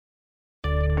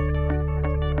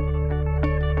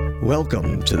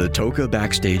Welcome to the Toca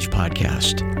Backstage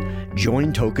Podcast.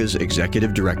 Join Toca's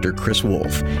Executive Director, Chris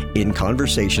Wolf, in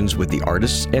conversations with the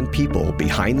artists and people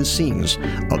behind the scenes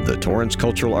of the Torrance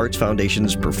Cultural Arts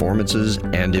Foundation's performances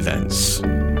and events.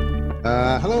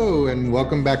 Hello, and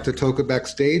welcome back to Toca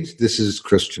Backstage. This is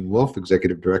Christian Wolf,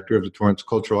 Executive Director of the Torrance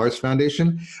Cultural Arts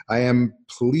Foundation. I am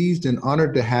pleased and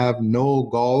honored to have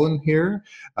Noel Gallen here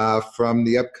from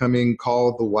the upcoming Call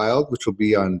of the Wild, which will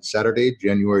be on Saturday,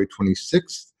 January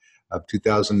 26th of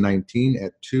 2019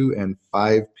 at 2 and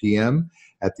 5 p.m.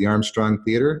 at the Armstrong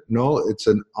Theater. Noel, it's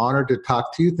an honor to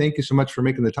talk to you. Thank you so much for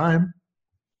making the time.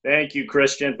 Thank you,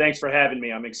 Christian. Thanks for having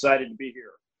me. I'm excited to be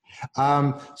here.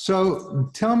 So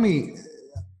tell me,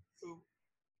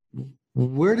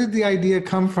 where did the idea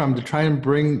come from to try and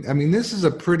bring, this is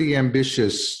a pretty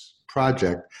ambitious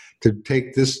project to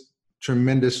take this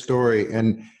tremendous story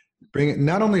and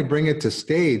not only bring it to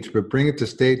stage, but bring it to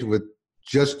stage with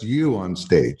just you on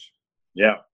stage.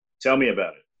 Yeah. Tell me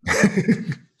about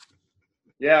it.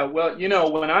 Yeah. Well,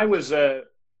 when I was a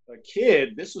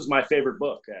kid, this was my favorite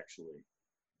book, actually.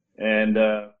 And,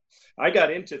 I got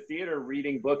into theater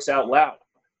reading books out loud.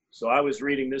 So I was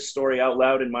reading this story out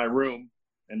loud in my room,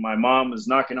 and my mom was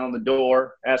knocking on the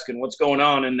door asking what's going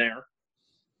on in there.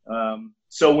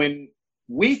 So when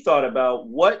we thought about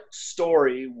what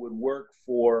story would work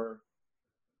for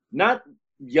not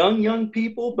young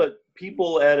people, but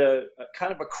people at a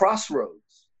kind of a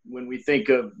crossroads when we think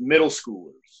of middle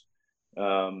schoolers.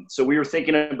 So we were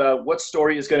thinking about what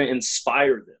story is going to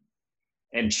inspire them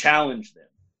and challenge them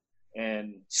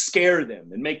and scare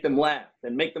them and make them laugh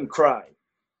and make them cry.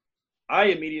 I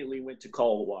immediately went to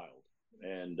Call of the Wild.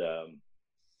 And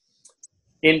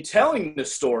in telling the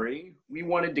story, we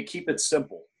wanted to keep it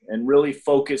simple and really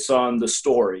focus on the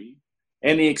story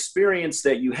and the experience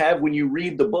that you have when you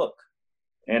read the book.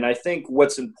 And I think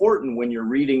what's important when you're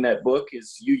reading that book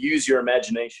is you use your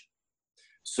imagination.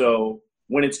 So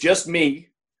when it's just me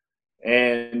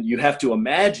and you have to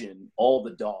imagine all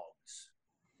the dogs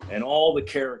and all the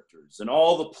characters and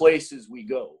all the places we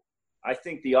go, I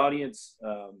think the audience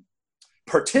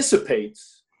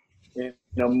participates in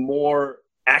a more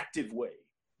active way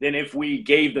than if we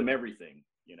gave them everything,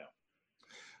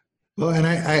 Well, and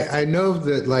I know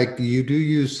that like you do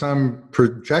use some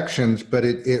projections, but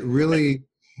it really,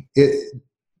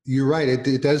 you're right.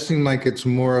 It does seem like it's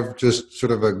more of just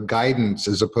sort of a guidance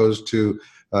as opposed to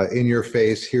in your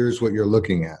face, here's what you're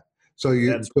looking at. So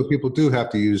people do have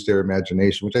to use their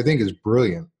imagination, which I think is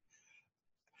brilliant.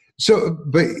 So,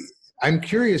 but I'm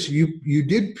curious, you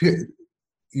did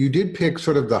pick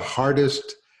sort of the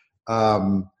hardest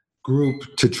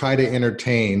group to try to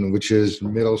entertain, which is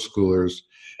middle schoolers,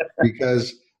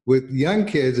 because with young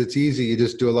kids, it's easy. You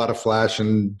just do a lot of flash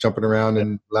and jumping around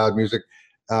and loud music.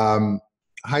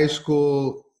 High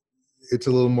school, it's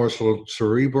a little more sort of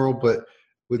cerebral, but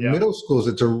with middle schools,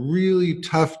 it's a really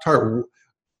tough target.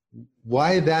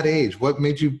 Why that age? What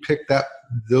made you pick that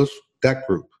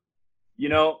group?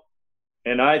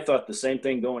 And I thought the same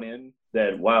thing going in,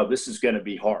 that, wow, this is going to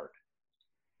be hard.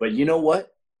 But you know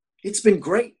what? It's been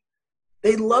great.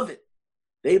 They love it.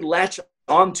 They latch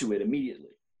onto it immediately.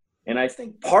 And I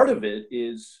think part of it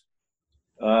is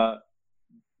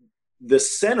the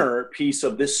centerpiece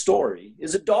of this story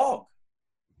is a dog.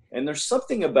 And there's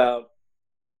something about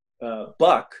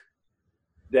Buck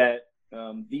that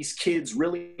these kids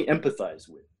really empathize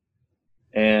with.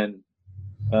 And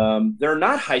they're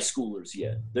not high schoolers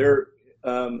yet. They're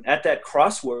at that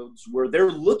crossroads where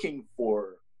they're looking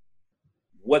for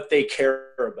what they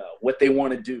care about, what they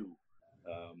want to do,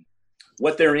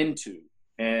 what they're into.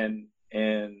 And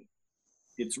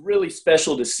it's really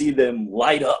special to see them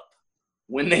light up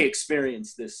when they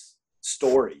experience this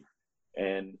story.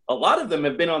 And a lot of them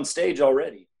have been on stage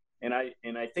already. And I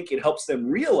think it helps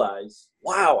them realize,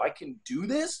 wow, I can do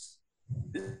this.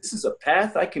 This is a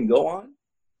path I can go on.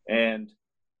 And,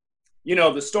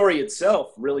 the story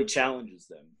itself really challenges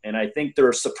them. And I think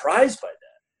they're surprised by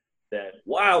that,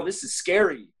 wow, this is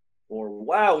scary, or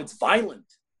wow, it's violent,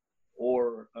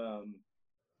 or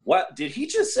what, did he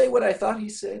just say what I thought he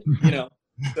said?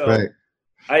 So right.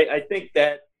 I think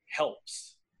that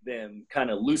helps them kind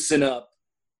of loosen up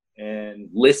and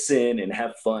listen and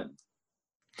have fun.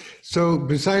 So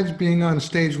besides being on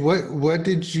stage, what were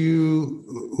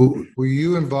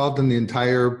you involved in the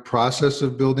entire process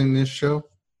of building this show?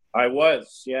 I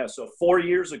was, yeah. So 4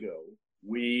 years ago,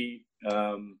 we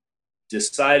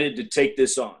decided to take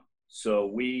this on. So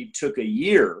we took a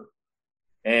year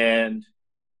and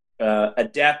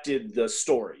adapted the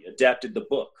story, adapted the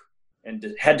book, and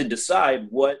had to decide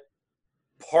what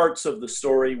parts of the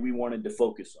story we wanted to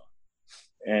focus on.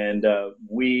 And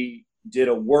we did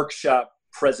a workshop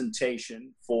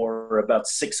presentation for about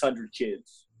 600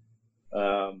 kids,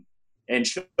 and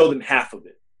show them half of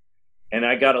it. And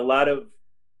I got a lot of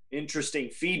interesting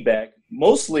feedback,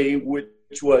 mostly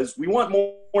which was, we want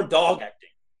more dog acting,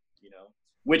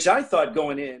 which I thought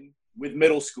going in with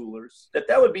middle schoolers that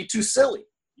would be too silly,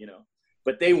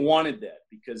 but they wanted that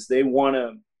because they want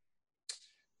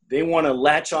to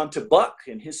latch onto Buck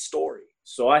and his story.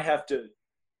 So I have to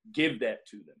give that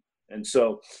to them. And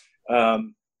so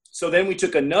then we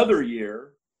took another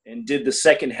year and did the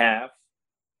second half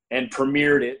and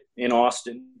premiered it in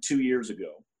Austin 2 years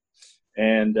ago.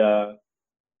 And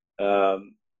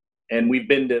we've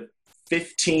been to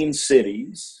 15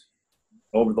 cities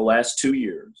over the last 2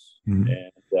 years. Mm-hmm.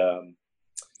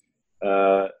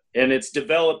 And it's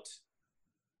developed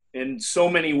in so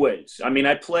many ways. I mean,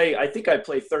 I think I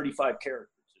play 35 characters.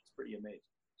 It's pretty amazing.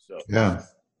 So, yeah.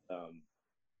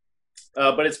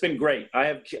 But it's been great.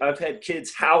 I've had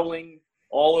kids howling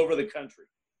all over the country.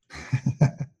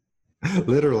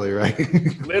 Literally, right?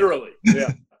 Literally,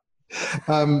 yeah.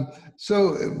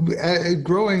 So,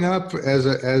 growing up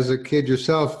as a kid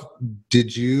yourself,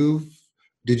 did you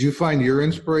find your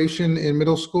inspiration in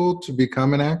middle school to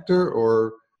become an actor,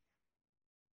 or?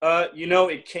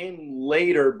 It came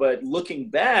later, but looking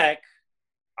back,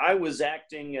 I was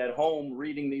acting at home,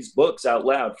 reading these books out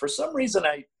loud. For some reason,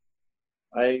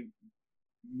 I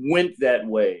went that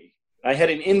way. I had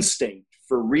an instinct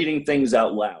for reading things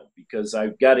out loud because I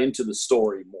got into the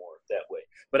story more that way.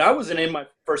 But I wasn't in my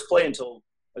first play until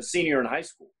a senior in high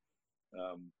school.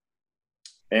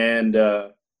 And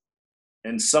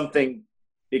something,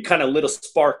 it kind of lit a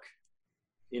spark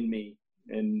in me.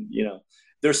 And,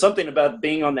 there's something about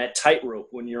being on that tightrope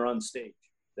when you're on stage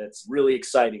that's really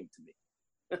exciting to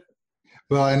me.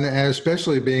 Well, and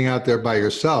especially being out there by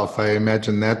yourself, I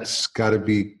imagine that's got to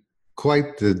be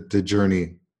quite the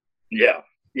journey. Yeah.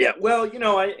 Yeah. Well,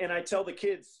 I tell the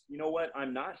kids, you know what,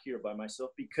 I'm not here by myself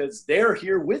because they're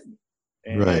here with me.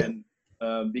 And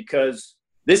because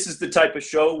this is the type of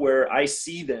show where I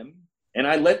see them and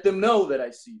I let them know that I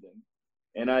see them.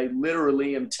 And I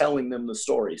literally am telling them the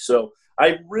story. So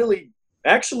I really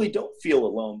actually don't feel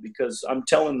alone because I'm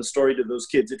telling the story to those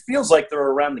kids. It feels like they're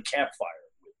around the campfire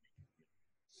with me.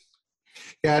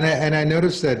 Yeah, and I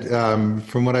noticed that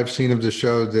from what I've seen of the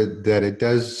show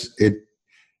that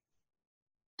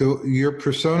your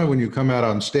persona when you come out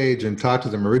on stage and talk to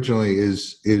them originally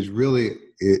is really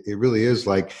it really is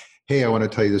like, hey, I want to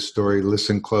tell you this story,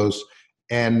 listen close,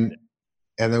 and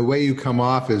the way you come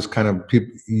off is kind of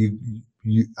people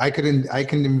I can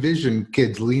envision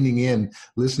kids leaning in,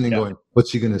 listening, going, "What's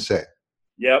he going to say?"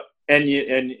 Yep, and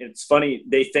it's funny.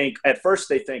 At first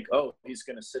they think, "Oh, he's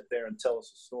going to sit there and tell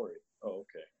us a story." Oh,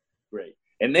 okay, great.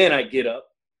 And then I get up,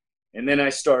 and then I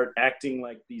start acting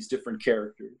like these different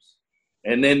characters,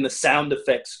 and then the sound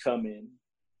effects come in,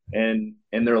 and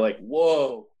they're like,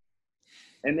 "Whoa,"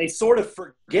 and they sort of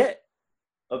forget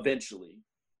eventually,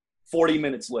 40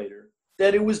 minutes later,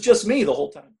 that it was just me the whole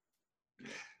time.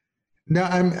 Now,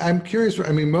 I'm curious.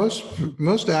 I mean,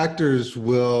 most actors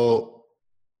will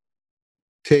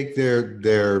take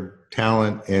their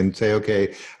talent and say,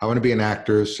 okay, I want to be an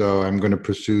actor, so I'm going to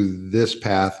pursue this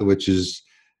path, which is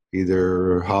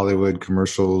either Hollywood,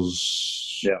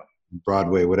 commercials,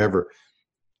 Broadway, whatever.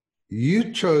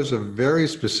 You chose a very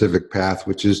specific path,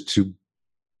 which is to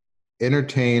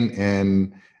entertain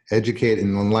and educate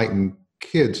and enlighten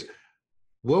kids.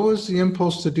 What was the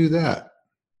impulse to do that?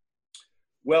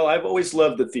 Well, I've always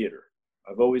loved the theater.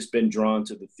 I've always been drawn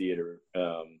to the theater.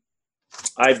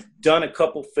 I've done a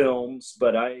couple films,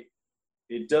 but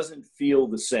it doesn't feel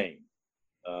the same.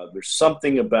 There's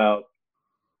something about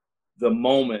the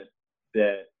moment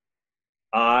that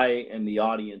I and the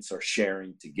audience are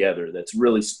sharing together that's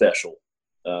really special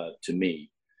to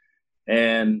me.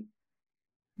 And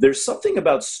there's something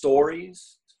about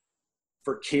stories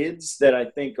for kids that I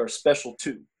think are special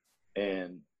too.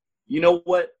 And you know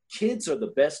what? Kids are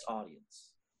the best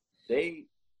audience. They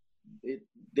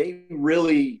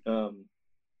really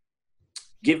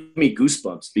give me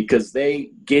goosebumps because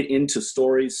they get into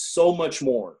stories so much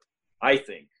more, I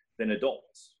think, than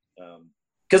adults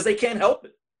because they can't help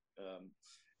it.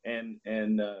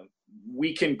 And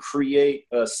we can create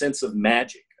a sense of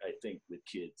magic, I think, with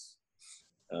kids.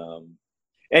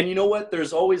 And you know what?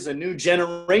 There's always a new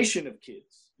generation of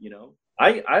kids.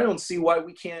 I don't see why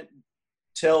we can't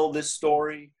tell this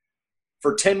story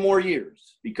for 10 more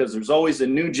years because there's always a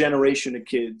new generation of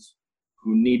kids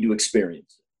who need to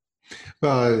experience it.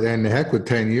 Well, and heck, with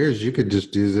 10 years, you could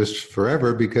just do this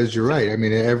forever because you're right. I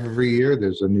mean, every year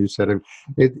there's a new set of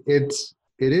it. It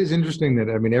is interesting that,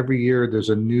 I mean, every year there's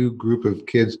a new group of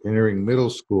kids entering middle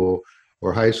school,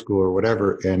 or high school or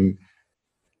whatever, and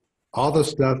all the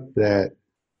stuff that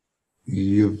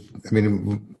they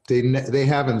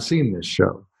haven't seen this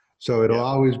show, so it'll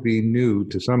always be new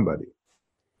to somebody.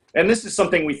 And this is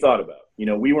something we thought about.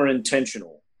 We were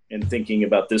intentional in thinking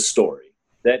about this story,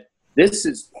 that this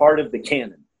is part of the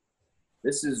canon.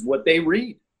 This is what they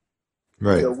read.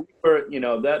 Right. So we were,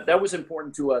 that was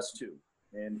important to us too.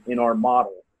 And in our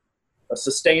model, a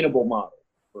sustainable model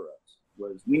for us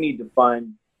was we need to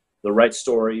find the right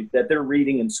story that they're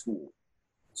reading in school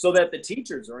so that the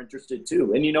teachers are interested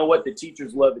too. And you know what? The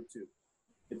teachers love it too.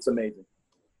 It's amazing.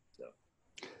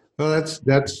 Well,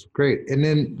 that's great. And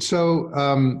then, so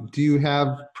do you have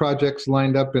projects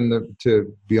lined up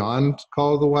to beyond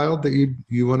Call of the Wild that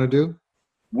you want to do?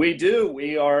 We do.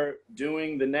 We are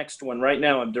doing the next one right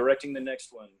now. I'm directing the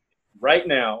next one right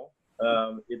now.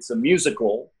 It's a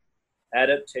musical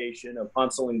adaptation of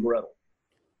Hansel and Gretel.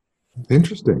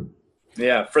 Interesting.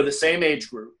 Yeah, for the same age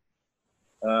group.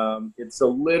 It's a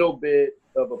little bit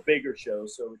of a bigger show,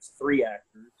 so it's 3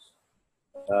 actors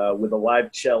with a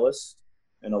live cellist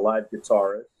and a live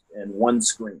guitarist and 1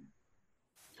 screen.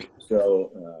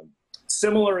 So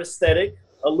similar aesthetic,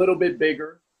 a little bit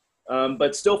bigger,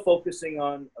 but still focusing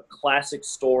on a classic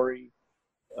story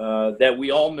that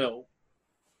we all know,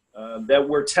 that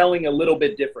we're telling a little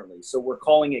bit differently. So we're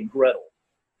calling it Gretel.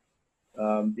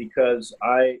 Because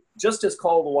just as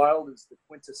Call of the Wild is the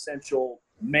quintessential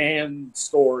man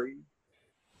story,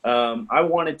 I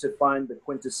wanted to find the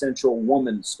quintessential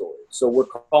woman story. So we're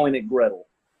calling it Gretel,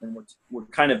 and we're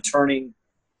kind of turning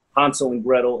Hansel and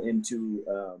Gretel into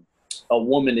a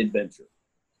woman adventure.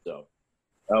 So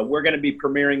we're going to be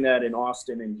premiering that in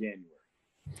Austin in January.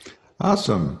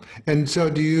 Awesome. And so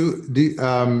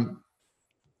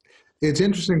it's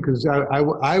interesting because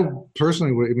I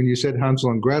personally, when you said Hansel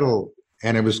and Gretel,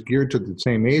 and it was geared to the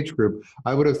same age group,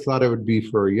 I would have thought it would be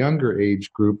for a younger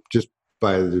age group just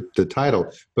by the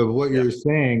title. But what you're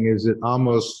saying is it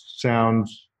almost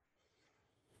sounds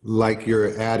like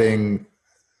you're adding,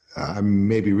 I'm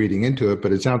maybe reading into it,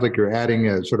 but it sounds like you're adding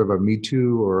a sort of a Me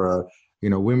Too or a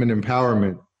women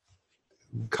empowerment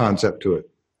concept to it.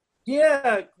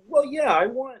 Yeah, well, yeah, I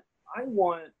want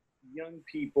young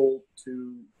people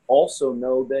to also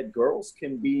know that girls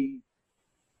can be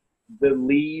the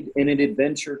lead in an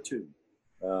adventure too.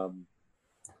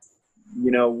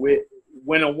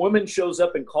 When a woman shows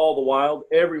up in Call of the Wild,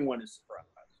 everyone is surprised,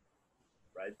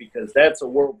 right? Because that's a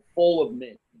world full of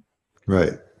men.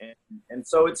 Right. And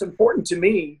so it's important to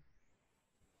me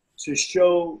to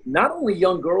show not only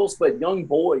young girls, but young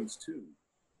boys too,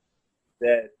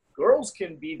 that girls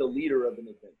can be the leader of an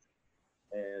adventure.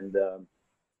 And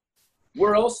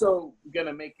we're also going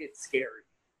to make it scary.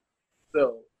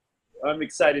 So I'm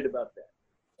excited about that.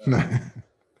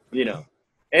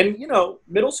 And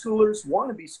middle schoolers want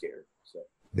to be scared. So.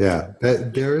 Yeah,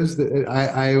 there is.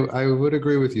 I would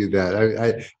agree with you that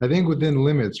I think within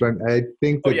limits. Right? I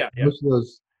think that most of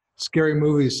those scary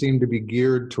movies seem to be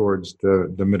geared towards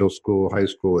the middle school, high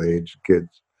school age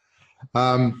kids.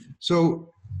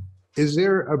 So, is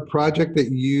there a project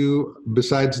that you,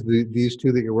 besides these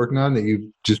 2 that you're working on, that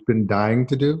you've just been dying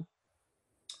to do?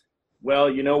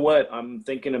 Well, you know what? I'm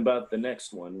thinking about the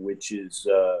next one, which is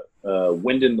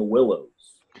Wind in the Willows.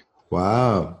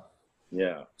 Wow.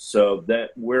 Yeah. So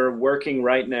that we're working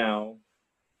right now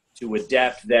to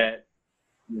adapt that.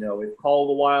 If Call of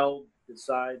the Wild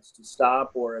decides to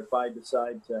stop, or if I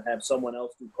decide to have someone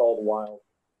else do Call of the Wild,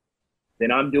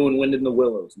 then I'm doing Wind in the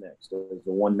Willows next as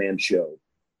a one-man show.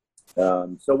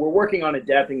 So we're working on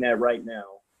adapting that right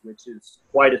now, which is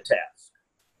quite a task,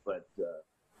 but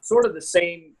sort of the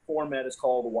same format as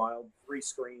Call of the Wild, 3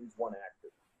 screens, 1 actor.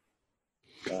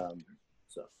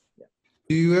 So yeah.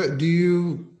 Do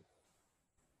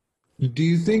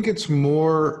you think it's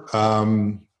more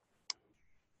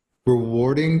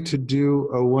rewarding to do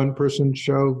a 1-person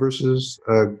show versus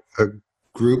a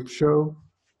group show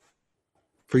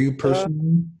for you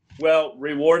personally? Well,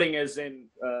 rewarding as in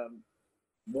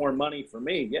more money for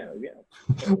me. Yeah.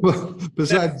 Well,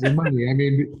 besides the money, I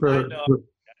mean, I know.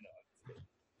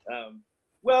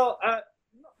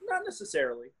 Not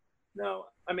necessarily. No,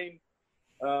 I mean,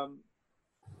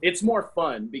 it's more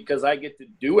fun because I get to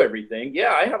do everything.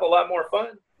 Yeah, I have a lot more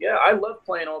fun. Yeah, I love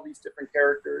playing all these different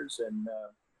characters and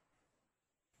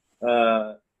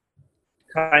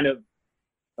kind of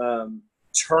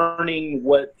turning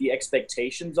what the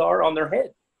expectations are on their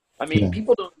head. I mean,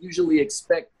 people don't usually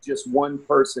expect just one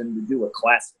person to do a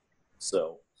classic.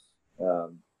 So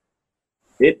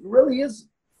it really is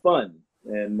fun.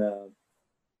 And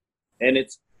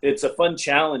it's a fun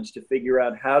challenge to figure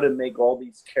out how to make all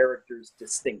these characters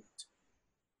distinct.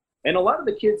 And a lot of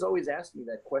the kids always ask me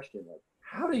that question, like,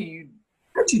 how'd you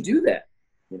do that?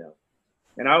 You know,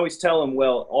 and I always tell them,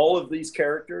 well, all of these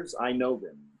characters, I know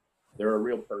them. They're a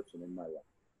real person in my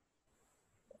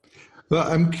life. Well,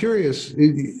 I'm curious,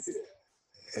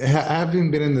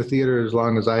 having been in the theater as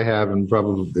long as I have, and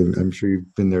probably I'm sure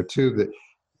you've been there too, that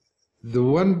the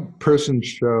one person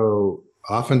show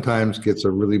oftentimes gets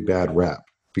a really bad rap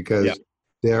because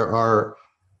there are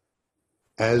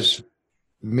as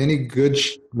many good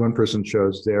one person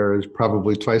shows, there is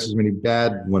probably twice as many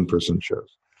bad one person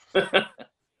shows.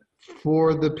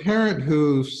 For the parent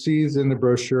who sees in the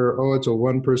brochure, oh, it's a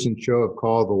one person show at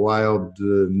Call of the Wild,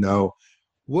 no.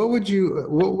 What would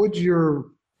your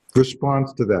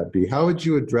response to that be? How would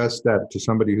you address that to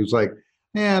somebody who's like,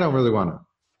 I don't really want to?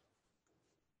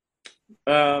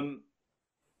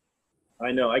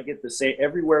 I know, I get the same.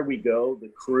 Everywhere we go, the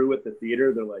crew at the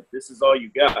theater, they're like, this is all you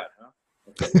got, huh?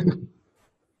 Okay.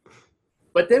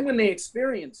 But then when they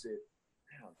experience it,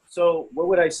 so what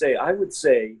would I say? I would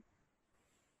say,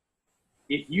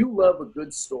 if you love a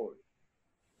good story,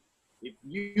 if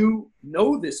you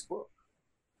know this book,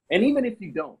 and even if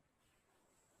you don't,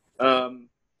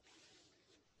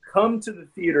 come to the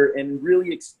theater and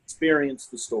really experience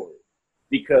the story,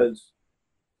 because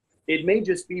it may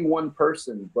just be one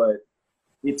person, but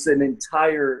it's an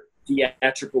entire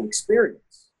theatrical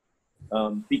experience.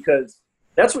 Because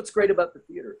that's what's great about the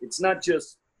theater. It's not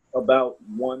just about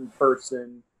one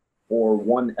person or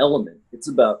one element. It's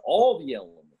about all the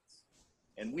elements.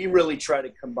 And we really try to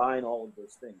combine all of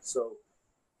those things. So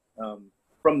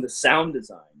from the sound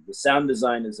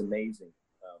design is amazing.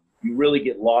 You really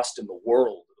get lost in the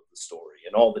world of the story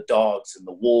and all the dogs and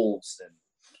the wolves and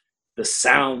the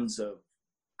sounds of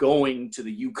going to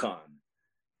the Yukon.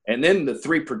 And then the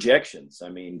 3 projections. I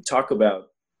mean, talk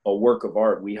about a work of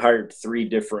art. We hired 3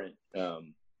 different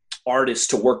artists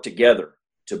to work together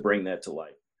to bring that to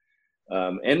life.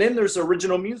 And then there's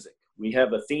original music. We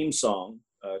have a theme song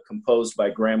composed by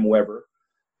Graham Weber,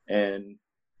 and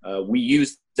we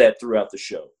use that throughout the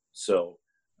show. So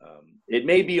it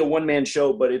may be a one-man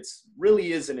show, but it's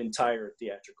really is an entire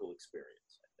theatrical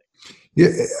experience, I think.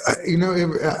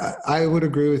 Yeah, I would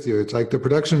agree with you. It's like the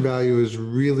production value is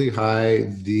really high.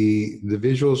 The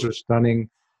visuals are stunning,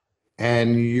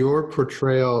 and your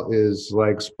portrayal is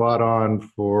like spot on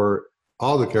for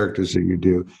all the characters that you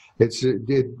do.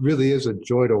 It really is a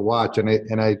joy to watch, and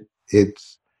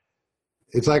it's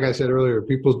like I said earlier,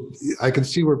 I can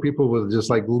see where people will just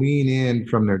like lean in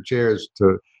from their chairs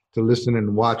to listen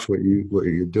and watch what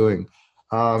you're doing.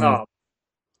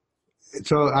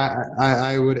 So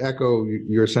I would echo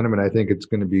your sentiment. I think it's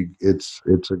going to be it's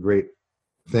a great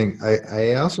thing.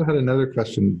 I also had another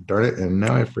question, darn it, and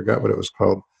now I forgot what it was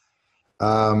called.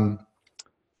 I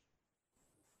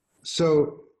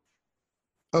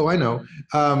know.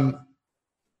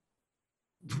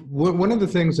 One of the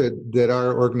things that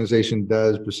our organization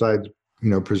does, besides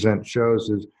present shows,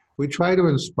 is we try to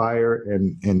inspire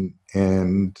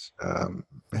and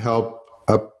help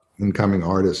up and coming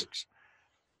artists.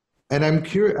 And I'm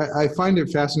curious. I find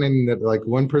it fascinating that like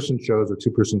one person shows or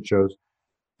 2-person shows,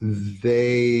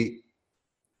 they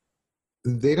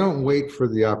don't wait for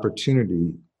the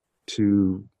opportunity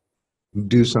to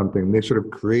do something. They sort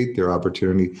of create their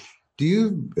opportunity.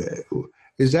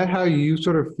 Is that how you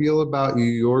sort of feel about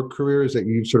your career? Is that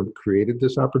you've sort of created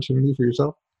this opportunity for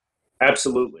yourself?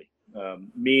 Absolutely.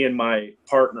 Me and my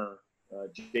partner,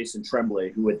 Jason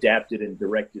Tremblay, who adapted and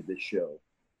directed this show,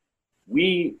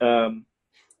 we've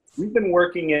been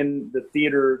working in the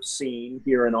theater scene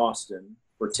here in Austin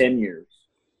for 10 years.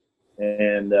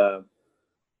 And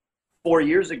 4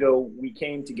 years ago, we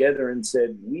came together and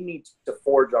said, we need to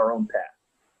forge our own path,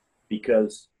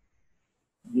 because,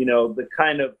 the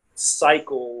kind of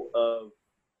cycle of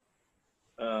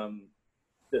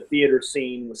the theater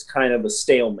scene was kind of a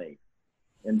stalemate.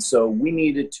 And so we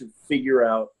needed to figure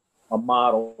out a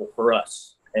model for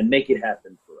us and make it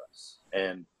happen for us.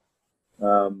 And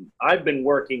I've been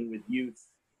working with youth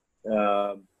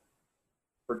for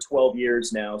 12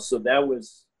 years now. So that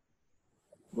was,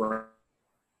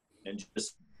 and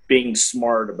just being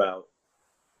smart about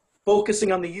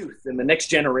focusing on the youth and the next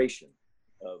generation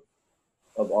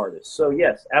of artists. So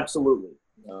yes, absolutely.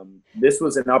 This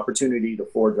was an opportunity to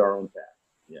forge our own path.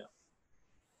 Yeah.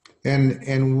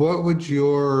 And what would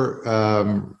your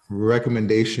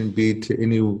recommendation be to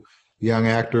any young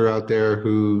actor out there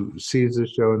who sees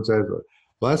this show and says,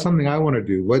 well, that's something I want to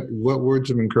do? What words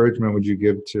of encouragement would you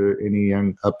give to any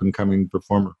young up-and-coming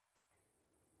performer?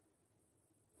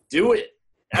 Do it.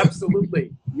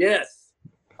 Absolutely. Yes.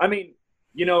 I mean,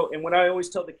 and what I always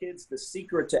tell the kids, the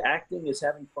secret to acting is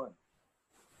having fun.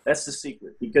 That's the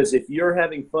secret. Because if you're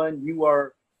having fun, you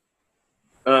are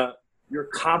your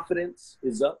confidence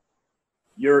is up,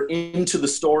 you're into the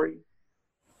story,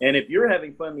 and if you're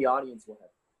having fun, the audience will have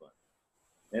fun.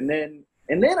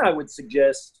 And then I would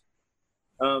suggest,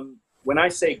 when I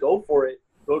say go for it,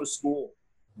 go to school.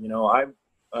 You know, I've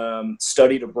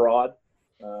studied abroad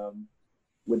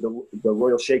with the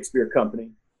Royal Shakespeare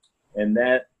Company, and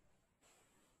that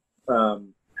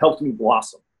helped me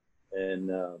blossom. And,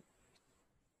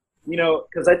 you know,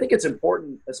 because I think it's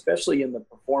important, especially in the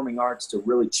performing arts, to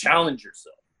really challenge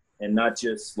yourself and not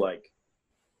just like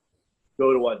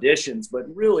go to auditions,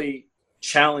 but really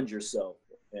challenge yourself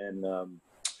and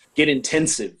get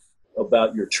intensive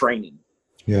about your training.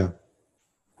 Yeah.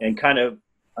 And kind of,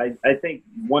 I think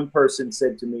one person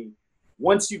said to me,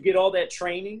 once you get all that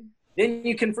training, then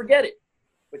you can forget it,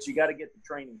 but you got to get the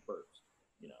training first,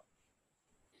 you know?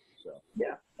 So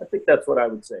yeah, I think that's what I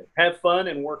would say. Have fun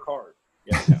and work hard.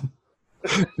 Yeah.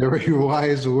 Very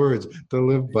wise words to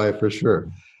live by, for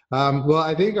sure. Well,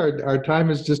 I think our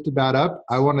time is just about up.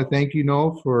 I want to thank you,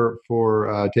 Noel, for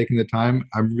taking the time.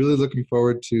 I'm really looking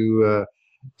forward to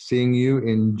seeing you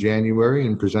in January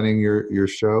and presenting your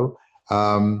show.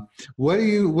 What do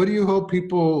you hope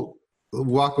people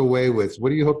walk away with? What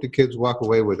do you hope the kids walk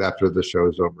away with after the show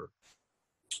is over?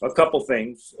 A couple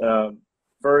things.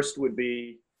 First would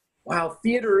be, wow,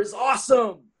 theater is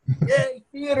awesome. Yay,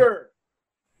 theater.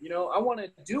 You know, I want to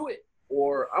do it,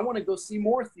 or I want to go see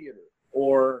more theater,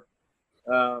 or,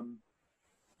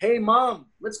 hey, Mom,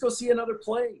 let's go see another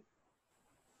play.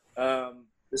 The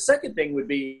second thing would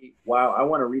be, wow, I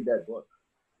want to read that book.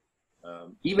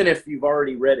 Even if you've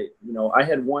already read it. You know, I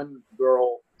had one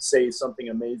girl say something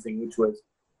amazing, which was,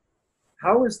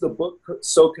 how is the book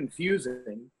so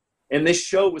confusing and this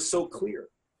show was so clear?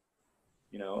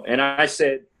 You know, and I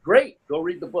said, great, go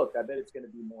read the book. I bet it's going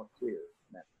to be more clear.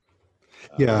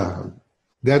 Yeah,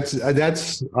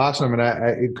 that's awesome.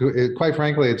 And quite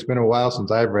frankly, it's been a while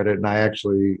since I've read it, and I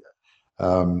actually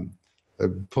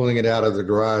pulling it out of the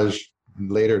garage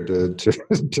later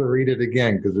to read it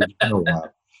again, because it's been a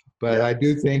while. But I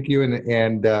do thank you,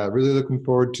 and really looking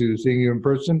forward to seeing you in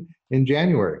person in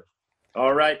January.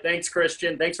 All right. Thanks,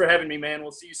 Christian. Thanks for having me, man.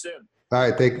 We'll see you soon. All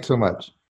right. Thank you so much.